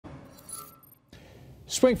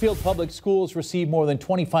Springfield Public Schools receive more than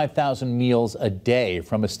 25,000 meals a day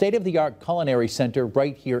from a state-of-the-art culinary center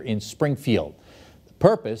right here in Springfield. The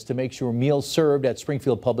purpose, to make sure meals served at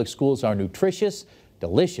Springfield Public Schools are nutritious,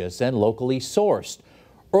 delicious, and locally sourced.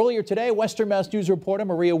 Earlier today, Western Mass News reporter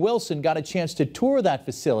Maria Wilson got a chance to tour that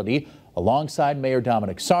facility alongside Mayor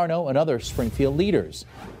Dominic Sarno and other Springfield leaders.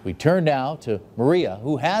 We turn now to Maria,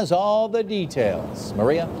 who has all the details.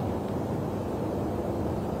 Maria?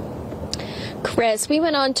 Chris, we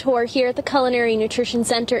went on tour here at the Culinary Nutrition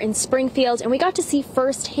Center in Springfield, and we got to see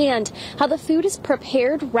firsthand how the food is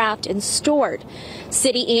prepared, wrapped, and stored.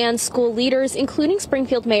 City and school leaders, including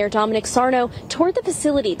Springfield Mayor Dominic Sarno, toured the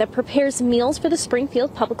facility that prepares meals for the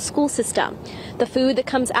Springfield Public School system. The food that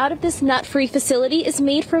comes out of this nut-free facility is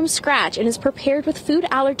made from scratch and is prepared with food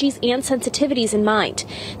allergies and sensitivities in mind.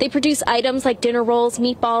 They produce items like dinner rolls,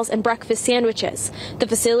 meatballs, and breakfast sandwiches. The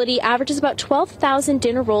facility averages about 12,000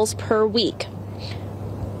 dinner rolls per week.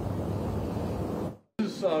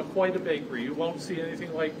 Quite a bakery. You won't see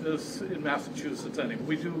anything like this in Massachusetts anymore.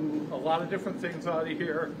 We do a lot of different things out of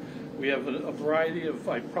here. We have a variety of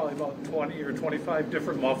probably about 20 or 25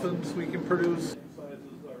 different muffins we can produce.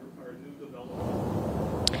 Our new development.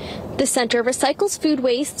 The center recycles food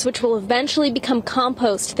wastes, which will eventually become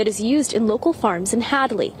compost that is used in local farms in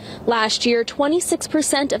Hadley. Last year,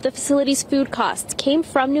 26% of the facility's food costs came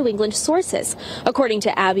from New England sources, according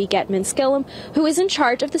to Abby Getman-Skillum, who is in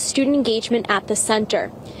charge of the student engagement at the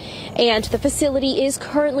center. And the facility is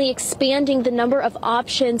currently expanding the number of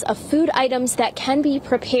options of food items that can be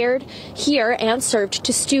prepared here and served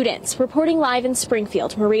to students. Reporting live in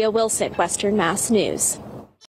Springfield, Maria Wilson, Western Mass News.